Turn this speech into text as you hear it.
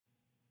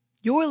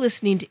You're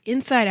listening to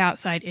Inside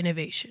Outside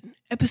Innovation,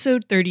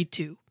 episode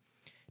 32.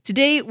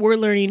 Today, we're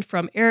learning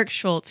from Eric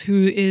Schultz,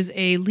 who is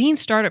a lean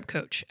startup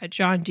coach at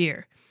John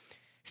Deere.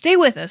 Stay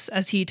with us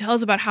as he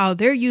tells about how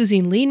they're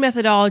using lean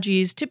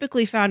methodologies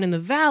typically found in the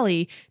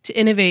Valley to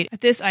innovate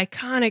at this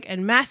iconic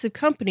and massive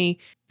company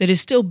that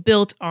is still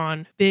built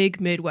on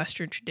big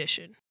Midwestern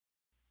tradition.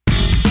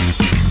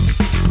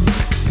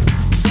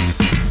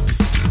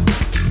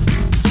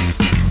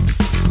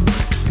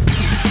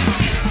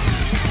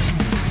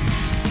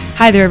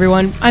 Hi there,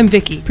 everyone. I'm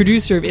Vicky,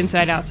 producer of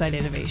Inside Outside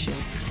Innovation.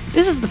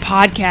 This is the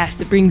podcast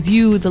that brings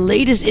you the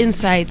latest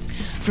insights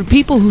from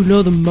people who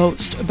know the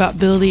most about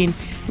building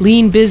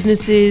lean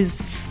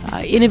businesses,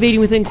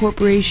 innovating within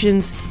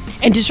corporations,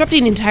 and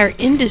disrupting entire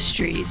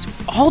industries,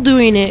 all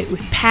doing it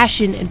with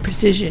passion and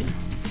precision.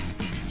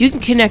 You can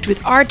connect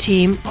with our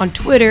team on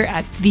Twitter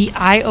at the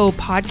IO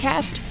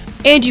Podcast,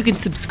 and you can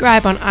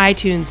subscribe on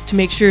iTunes to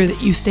make sure that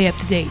you stay up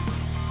to date.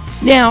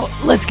 Now,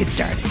 let's get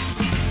started.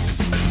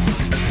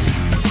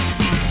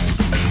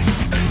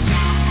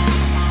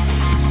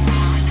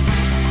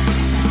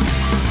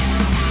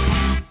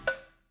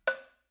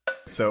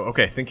 So,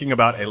 thinking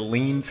about a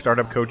lean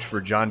startup coach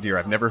for John Deere.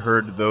 I've never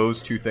heard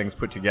those two things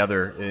put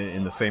together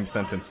in the same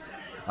sentence.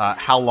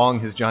 How long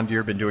has John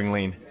Deere been doing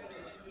lean?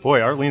 Boy,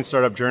 our lean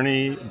startup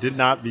journey did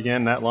not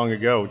begin that long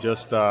ago.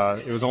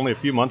 It was only a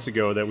few months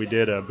ago that we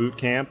did a boot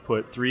camp,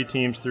 put 3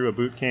 teams through a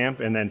boot camp,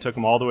 and then took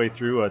them all the way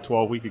through a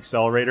 12-week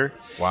accelerator.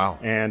 Wow.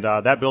 And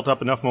that built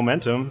up enough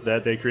momentum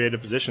that they created a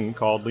position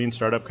called Lean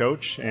Startup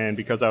Coach. And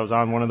because I was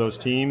on one of those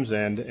teams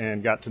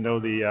and got to know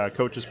the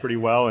coaches pretty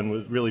well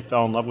and really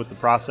fell in love with the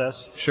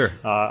process, sure,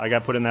 I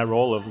got put in that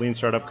role of Lean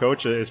Startup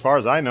Coach. As far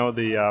as I know,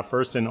 the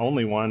first and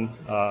only one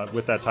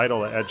with that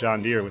title at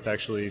John Deere, with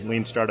actually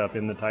Lean Startup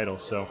in the title.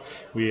 So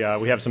we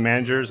have some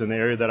managers in the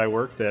area that I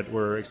work that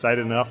were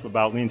excited enough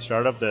about Lean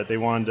Startup that they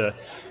wanted to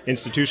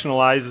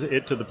institutionalize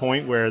it to the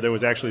point where there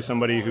was actually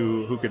somebody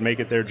who could make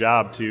it their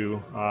job to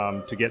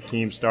get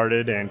teams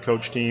started and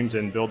coach teams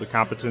and build the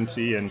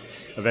competency and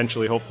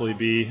eventually hopefully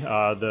be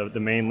the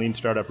main Lean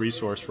Startup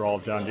resource for all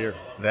of John Deere.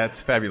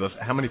 That's fabulous.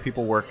 How many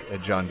people work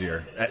at John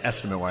Deere,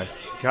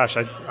 estimate-wise? Gosh,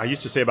 I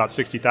used to say about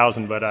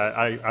 60,000, but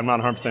I'm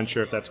not 100%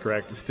 sure if that's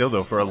correct. Still,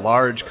 though, for a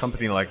large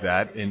company like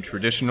that, in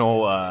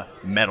traditional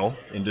metal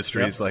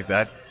industries like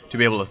that, to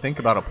be able to think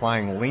about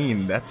applying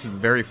lean, that's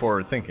very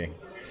forward-thinking.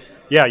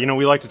 Yeah,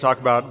 we like to talk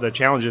about the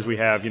challenges we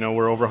have.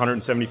 We're over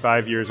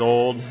 175 years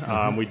old.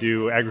 We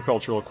do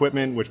agricultural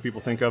equipment, which people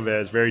think of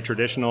as very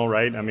traditional,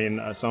 right? I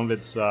mean, some of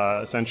it's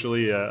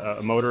essentially a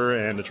motor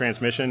and a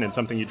transmission and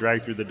something you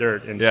drag through the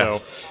dirt. And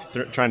so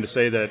trying to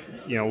say that,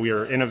 we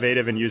are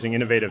innovative and using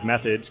innovative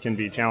methods can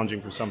be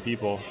challenging for some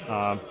people.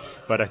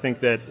 But I think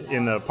that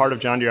in the part of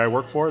John Deere I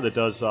work for that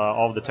does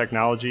all of the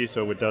technology,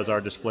 so it does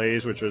our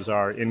displays, which is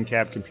our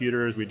in-cab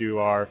computers, we do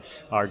our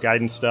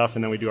guidance stuff,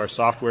 and then we do our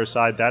software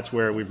side, that's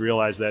where we've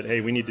realized that, hey,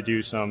 we need to do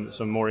some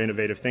more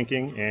innovative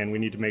thinking, and we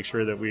need to make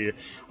sure that we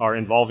are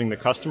involving the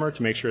customer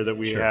to make sure that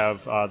we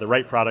have the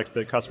right products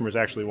that customers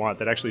actually want,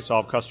 that actually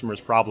solve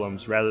customers'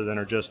 problems, rather than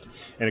are just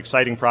an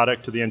exciting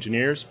product to the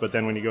engineers, but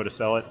then when you go to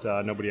sell it,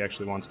 nobody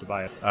actually wants to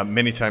buy it.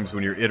 Many times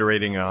when you're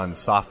iterating on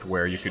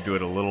software, you could do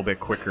it a little bit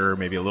quicker,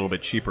 maybe a little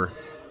bit cheaper.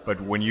 But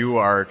when you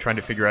are trying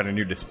to figure out a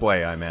new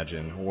display, I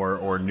imagine,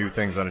 or new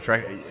things on a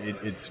track,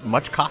 it's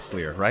much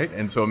costlier, right?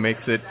 And so it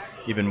makes it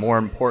even more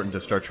important to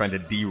start trying to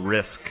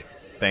de-risk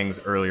things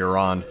earlier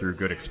on through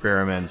good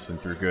experiments and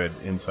through good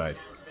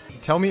insights.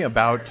 Tell me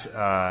about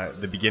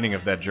the beginning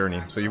of that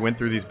journey. So you went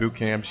through these boot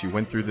camps, you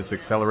went through this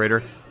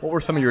accelerator. What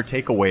were some of your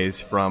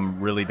takeaways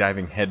from really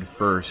diving head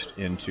first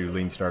into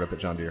Lean Startup at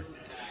John Deere?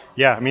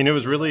 Yeah, I mean, it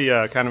was really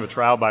kind of a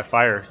trial by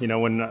fire.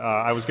 When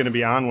I was going to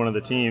be on one of the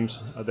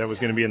teams that was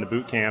going to be in the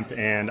boot camp,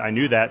 and I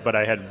knew that, but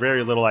I had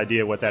very little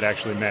idea what that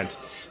actually meant.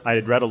 I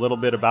had read a little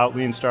bit about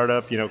Lean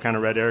Startup, kind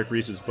of read Eric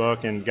Ries's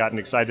book and gotten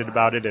excited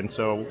about it. And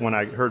so when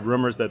I heard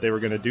rumors that they were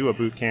going to do a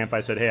boot camp,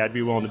 I said, hey, I'd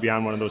be willing to be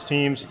on one of those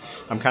teams.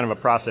 I'm kind of a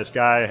process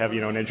guy. I have,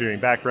 an engineering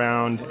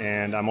background,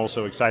 and I'm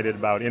also excited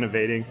about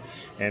innovating.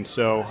 And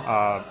so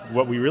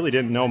what we really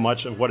didn't know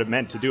much of what it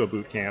meant to do a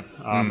boot camp.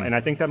 And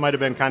I think that might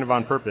have been kind of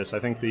on purpose. I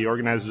think the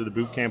organizers of the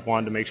boot camp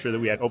wanted to make sure that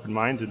we had open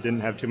minds and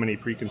didn't have too many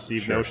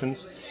preconceived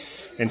notions.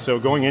 And so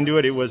going into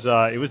it, it was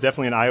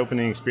definitely an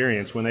eye-opening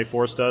experience when they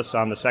forced us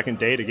on the second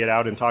day to get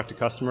out and talk to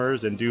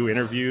customers and do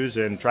interviews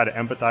and try to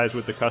empathize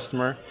with the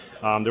customer.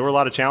 There were a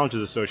lot of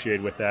challenges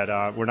associated with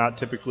that. We're not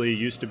typically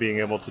used to being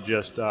able to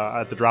just,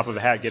 at the drop of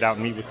a hat, get out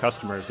and meet with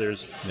customers.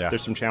 There's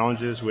some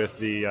challenges with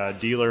the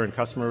dealer and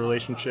customer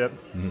relationship.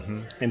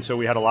 Mm-hmm. And so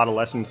we had a lot of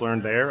lessons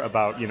learned there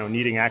about,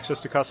 needing access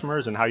to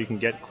customers and how you can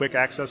get quick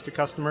access to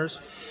customers.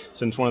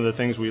 Since one of the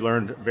things we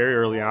learned very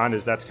early on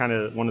is that's kind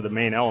of one of the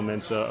main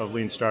elements of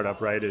Lean Startup,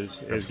 right,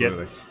 is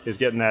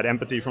getting that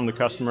empathy from the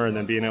customer and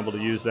then being able to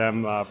use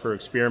them for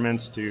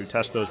experiments to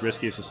test those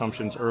riskiest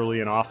assumptions early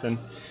and often.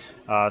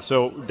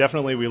 So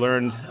definitely we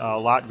learned a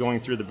lot going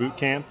through the boot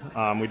camp.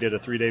 We did a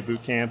 3-day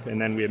boot camp, and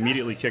then we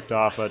immediately kicked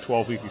off a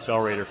 12-week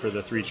accelerator for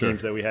the 3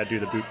 teams that we had do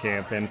the boot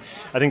camp. And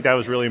I think that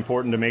was really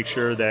important to make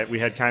sure that we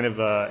had kind of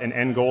an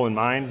end goal in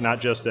mind, not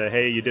just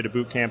hey, you did a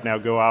boot camp, now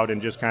go out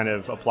and just kind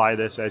of apply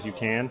this as you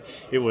can.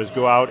 It was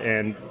go out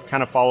and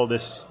kind of follow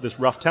this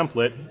rough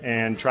template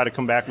and try to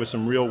come back with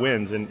some real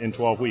wins in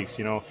 12 weeks,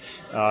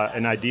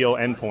 an ideal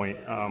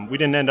endpoint. We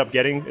didn't end up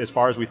getting as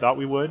far as we thought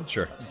we would,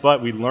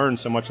 but we learned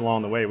so much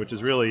along the way, which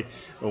is really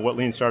what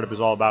Lean Startup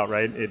is all about,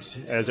 right? It's,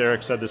 as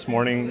Eric said this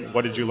morning,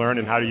 what did you learn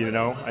and how do you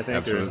know, I think,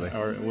 Absolutely.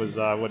 or it was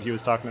what he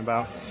was talking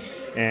about.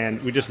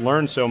 And we just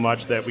learned so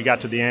much that we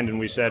got to the end and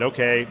we said,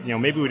 okay,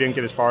 maybe we didn't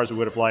get as far as we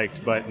would have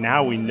liked, but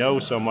now we know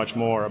so much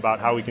more about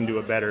how we can do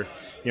it better.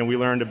 We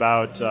learned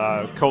about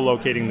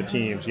co-locating the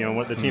teams.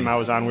 The team I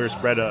was on, we were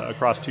spread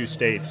across 2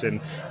 states, and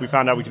we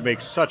found out we could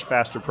make such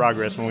faster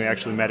progress when we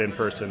actually met in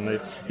person.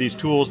 These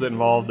tools that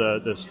involve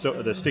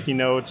the sticky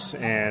notes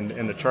and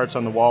the charts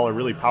on the wall are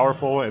really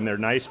powerful, and they're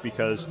nice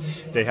because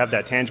they have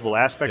that tangible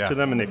aspect to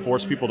them, and they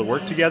force people to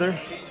work together.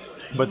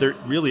 But there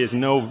really is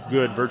no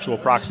good virtual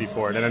proxy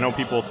for it. And I know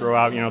people throw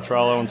out,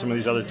 Trello and some of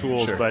these other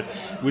tools, but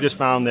we just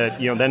found that,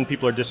 then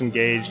people are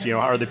disengaged.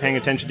 Are they paying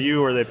attention to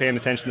you, or are they paying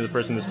attention to the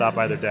person that stopped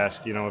by their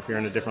desk, if you're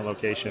in a different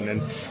location?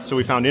 And so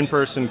we found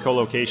in-person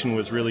co-location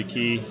was really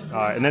key.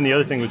 And then the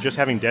other thing was just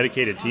having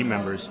dedicated team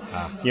members.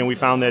 We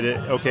found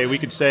that, we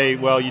could say,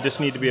 well, you just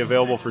need to be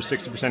available for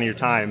 60% of your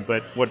time.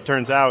 But what it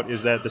turns out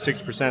is that the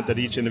 60% that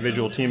each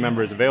individual team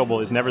member is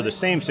available is never the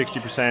same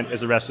 60%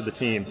 as the rest of the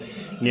team.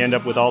 And you end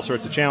up with all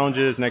sorts of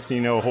challenges. Next thing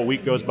you know, a whole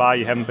week goes by,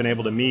 you haven't been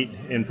able to meet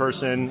in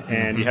person,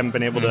 and you haven't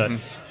been able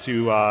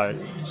to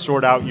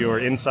sort out your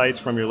insights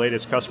from your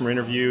latest customer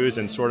interviews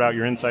and sort out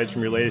your insights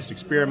from your latest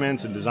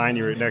experiments and design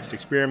your next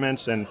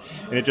experiments, and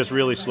it just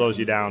really slows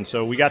you down.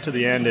 So we got to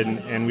the end,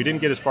 and we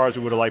didn't get as far as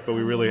we would have liked, but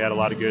we really had a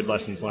lot of good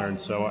lessons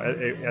learned. So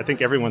I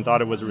think everyone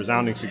thought it was a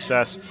resounding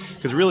success,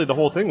 because really the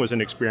whole thing was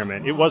an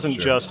experiment. It wasn't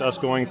just us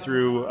going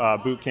through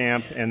boot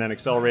camp and then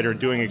accelerator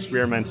doing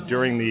experiments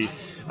during the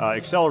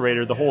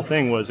accelerator. The whole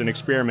thing was an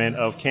experiment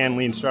of can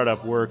Lean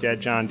Startup work at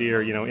John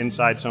Deere,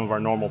 inside some of our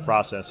normal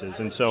processes.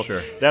 And so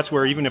that's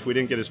where, even if we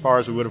didn't get as far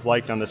as we would have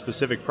liked on the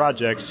specific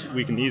projects,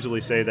 we can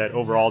easily say that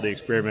overall the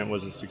experiment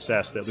was a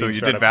success. That so Lean you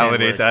Startup did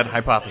validate that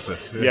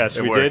hypothesis. Yes,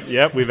 we did.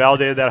 Yep, we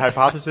validated that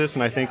hypothesis,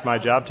 and I think my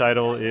job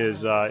title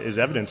is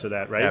evidence of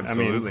that, right?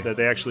 Absolutely. I mean, that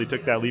they actually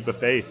took that leap of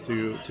faith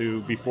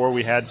to before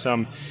we had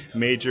some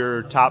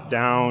major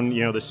top-down,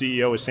 the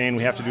CEO was saying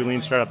we have to do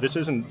Lean Startup. This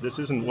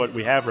isn't what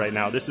we have right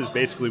now. This is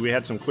basically, we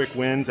had some quick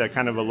wins at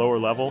kind of a lower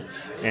level,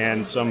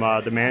 and some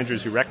the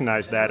managers who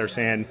recognize that are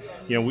saying,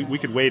 we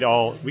could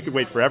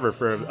wait forever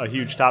for a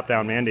huge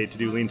top-down mandate to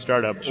do Lean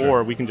Startup,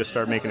 or we can just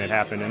start making it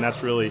happen. And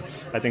that's really,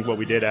 I think, what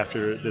we did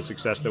after the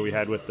success that we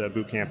had with the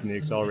boot camp and the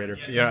accelerator.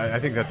 Yeah, I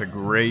think that's a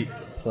great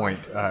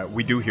point.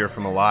 We do hear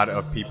from a lot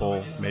of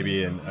people,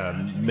 maybe in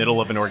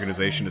middle of an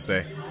organization, to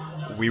say,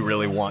 we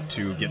really want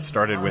to get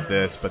started with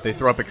this, but they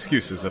throw up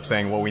excuses of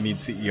saying, well, we need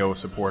CEO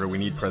support or we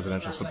need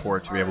presidential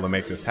support to be able to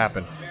make this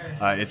happen.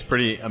 It's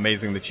pretty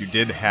amazing that you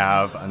did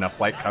have enough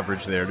flight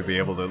coverage there to be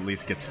able to at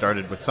least get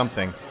started with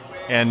something.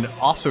 And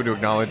also to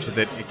acknowledge that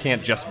it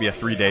can't just be a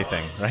 3-day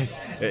thing, right?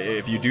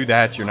 If you do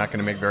that, you're not going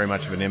to make very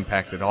much of an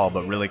impact at all,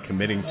 but really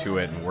committing to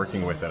it and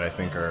working with it, I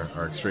think, are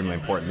extremely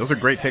important. Those are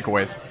great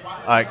takeaways.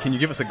 Can you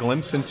give us a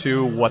glimpse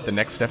into what the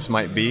next steps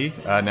might be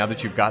now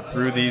that you've got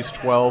through these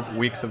 12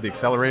 weeks of the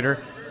accelerator?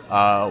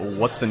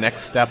 What's the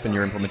next step in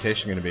your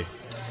implementation going to be?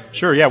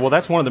 Sure, yeah. Well,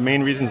 that's one of the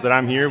main reasons that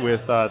I'm here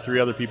with 3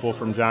 other people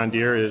from John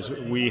Deere is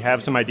we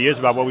have some ideas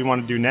about what we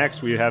want to do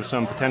next. We have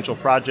some potential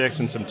projects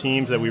and some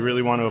teams that we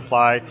really want to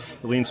apply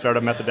the Lean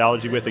Startup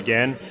methodology with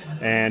again.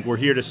 And we're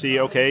here to see,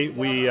 okay,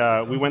 we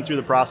went through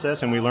the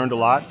process and we learned a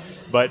lot,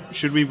 but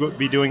should we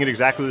be doing it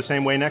exactly the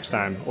same way next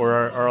time? Or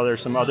are there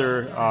some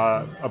other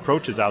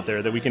approaches out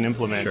there that we can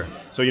implement? Sure.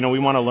 So, we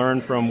want to learn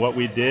from what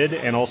we did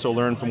and also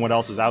learn from what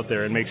else is out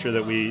there and make sure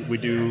that we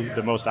do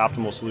the most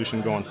optimal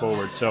solution going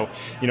forward. So,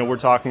 we're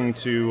talking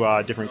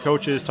to different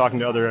coaches, talking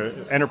to other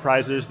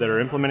enterprises that are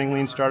implementing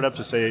Lean Startup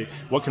to say,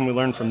 what can we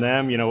learn from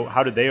them?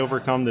 How did they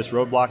overcome this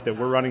roadblock that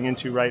we're running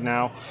into right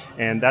now?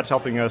 And that's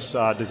helping us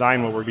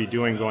design what we'll be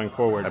doing going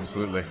forward.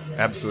 Absolutely.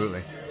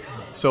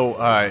 So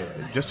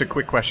just a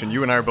quick question.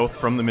 You and I are both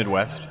from the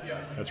Midwest.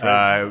 That's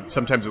right.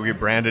 Sometimes we get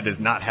branded as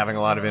not having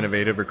a lot of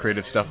innovative or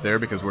creative stuff there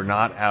because we're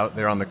not out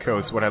there on the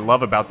coast. What I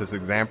love about this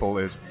example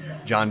is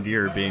John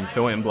Deere being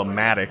so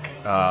emblematic,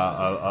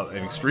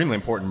 an extremely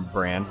important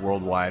brand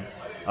worldwide,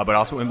 but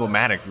also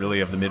emblematic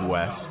really of the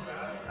Midwest,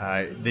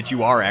 that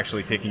you are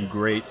actually taking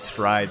great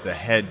strides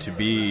ahead to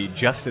be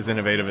just as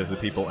innovative as the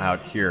people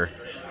out here.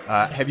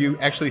 Have you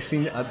actually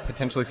seen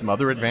potentially some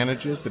other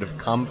advantages that have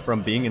come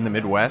from being in the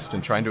Midwest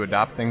and trying to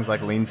adopt things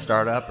like Lean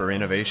Startup or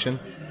innovation?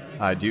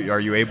 Are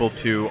you able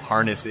to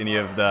harness any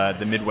of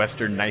the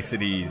Midwestern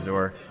niceties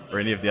or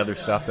any of the other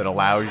stuff that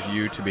allows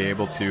you to be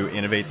able to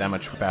innovate that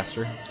much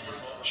faster?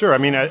 Sure. I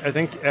mean, I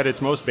think at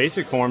its most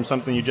basic form,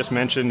 something you just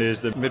mentioned is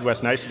the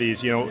Midwest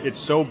niceties. You know, it's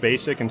so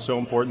basic and so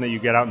important that you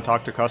get out and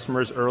talk to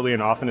customers early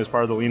and often as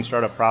part of the lean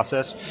startup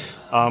process.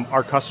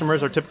 Our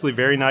customers are typically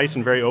very nice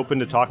and very open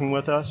to talking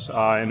with us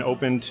and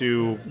open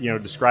to,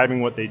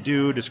 describing what they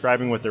do,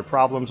 describing what their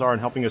problems are, and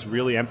helping us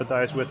really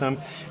empathize with them.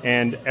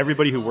 And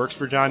everybody who works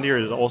for John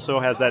Deere also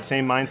has that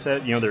same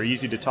mindset. You know, they're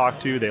easy to talk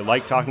to. They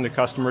like talking to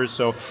customers.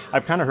 So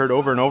I've kind of heard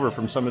over and over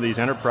from some of these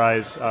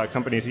enterprise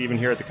companies, even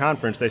here at the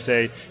conference, they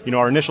say,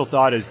 our initial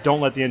thought is don't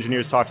let the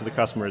engineers talk to the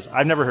customers.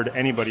 I've never heard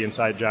anybody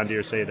inside John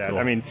Deere say that. Cool.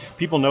 I mean,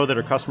 people know that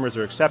our customers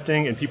are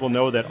accepting, and people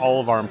know that all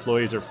of our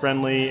employees are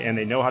friendly, and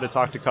they know how to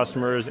talk to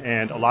customers,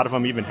 and a lot of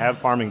them even have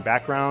farming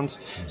backgrounds,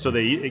 so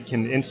they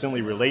can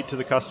instantly relate to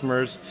the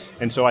customers.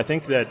 And so I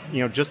think that,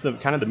 just the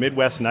kind of the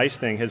Midwest nice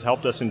thing has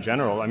helped us in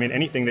general. I mean,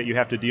 anything that you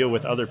have to deal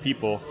with other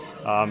people,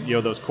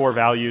 those core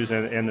values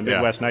and the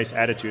Midwest nice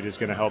attitude is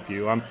going to help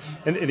you. And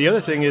the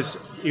other thing is,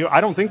 I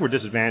don't think we're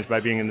disadvantaged by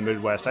being in the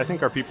Midwest. I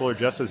think our people are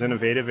just as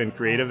innovative and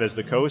creative as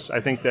the coast.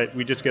 I think that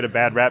we just get a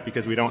bad rap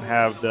because we don't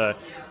have the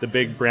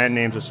big brand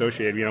names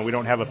associated. We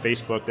don't have a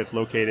Facebook that's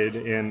located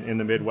in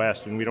the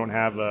Midwest, and we don't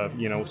have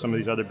some of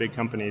these other big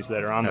companies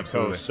that are on the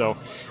coast. So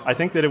I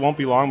think that it won't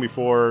be long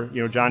before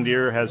John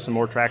Deere has some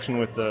more traction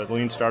with the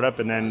lean startup,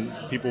 and then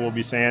people will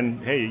be saying,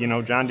 hey,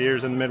 John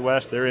Deere's in the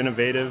Midwest, they're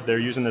innovative, they're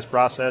using this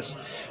process.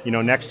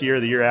 Next year,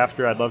 the year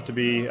after, I'd love to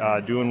be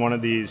doing one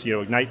of these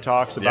Ignite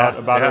talks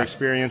about our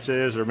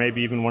experiences, or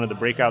maybe even one of the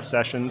breakout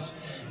sessions.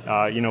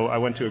 I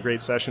went to a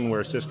great session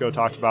where Cisco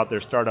talked about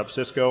their startup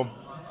Cisco.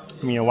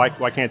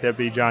 Why can't that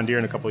be John Deere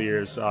in a couple of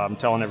years,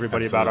 telling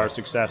everybody about our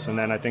success? And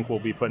then I think we'll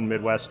be putting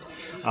Midwest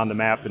on the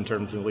map in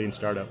terms of lean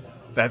startup.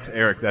 That's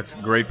Eric. That's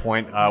a great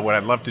point. What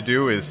I'd love to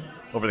do is,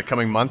 over the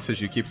coming months,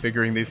 as you keep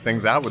figuring these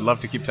things out, would love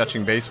to keep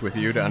touching base with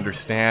you to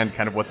understand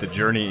kind of what the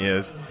journey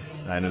is,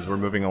 and as we're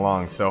moving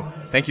along. So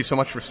thank you so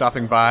much for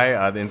stopping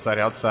by the Inside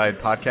Outside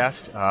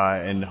podcast,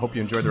 and hope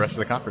you enjoyed the rest of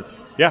the conference.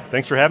 Yeah,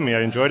 thanks for having me.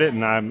 I enjoyed it,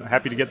 and I'm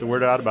happy to get the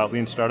word out about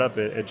Lean Startup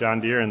at John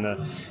Deere and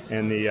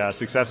the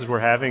successes we're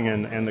having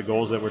and the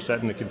goals that we're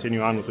setting to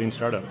continue on with Lean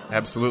Startup.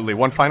 Absolutely.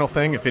 One final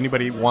thing, if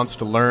anybody wants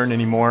to learn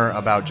any more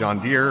about John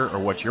Deere or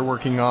what you're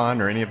working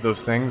on or any of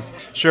those things.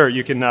 Sure,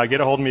 you can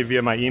get a hold of me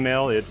via my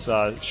email. It's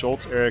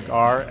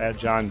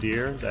SchulzEricR@John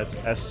Deere. That's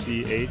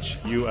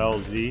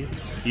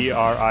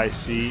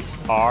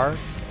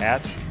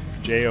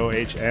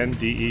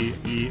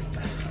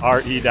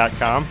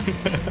SchulzEricR@JohnDeere.com.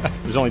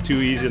 There's only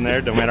 2 E's in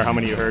there, no matter how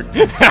many you heard.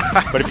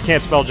 But if you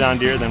can't spell John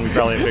Deere, then we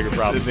probably have bigger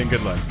problems. Then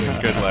good luck.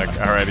 Good luck.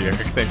 All righty, Eric.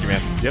 Thank you,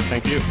 man. Yep,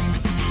 thank you.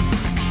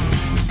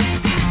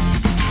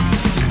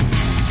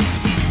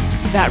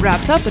 That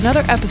wraps up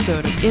another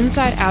episode of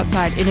Inside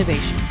Outside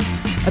Innovation.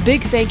 A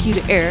big thank you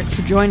to Eric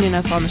for joining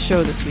us on the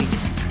show this week.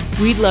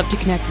 We'd love to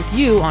connect with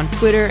you on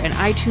Twitter and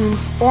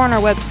iTunes or on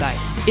our website,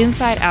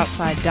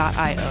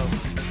 insideoutside.io.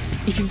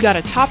 If you've got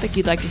a topic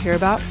you'd like to hear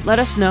about, let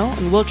us know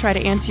and we'll try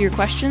to answer your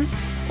questions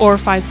or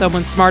find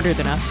someone smarter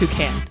than us who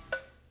can.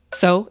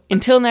 So,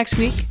 until next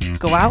week,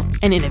 go out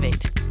and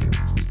innovate.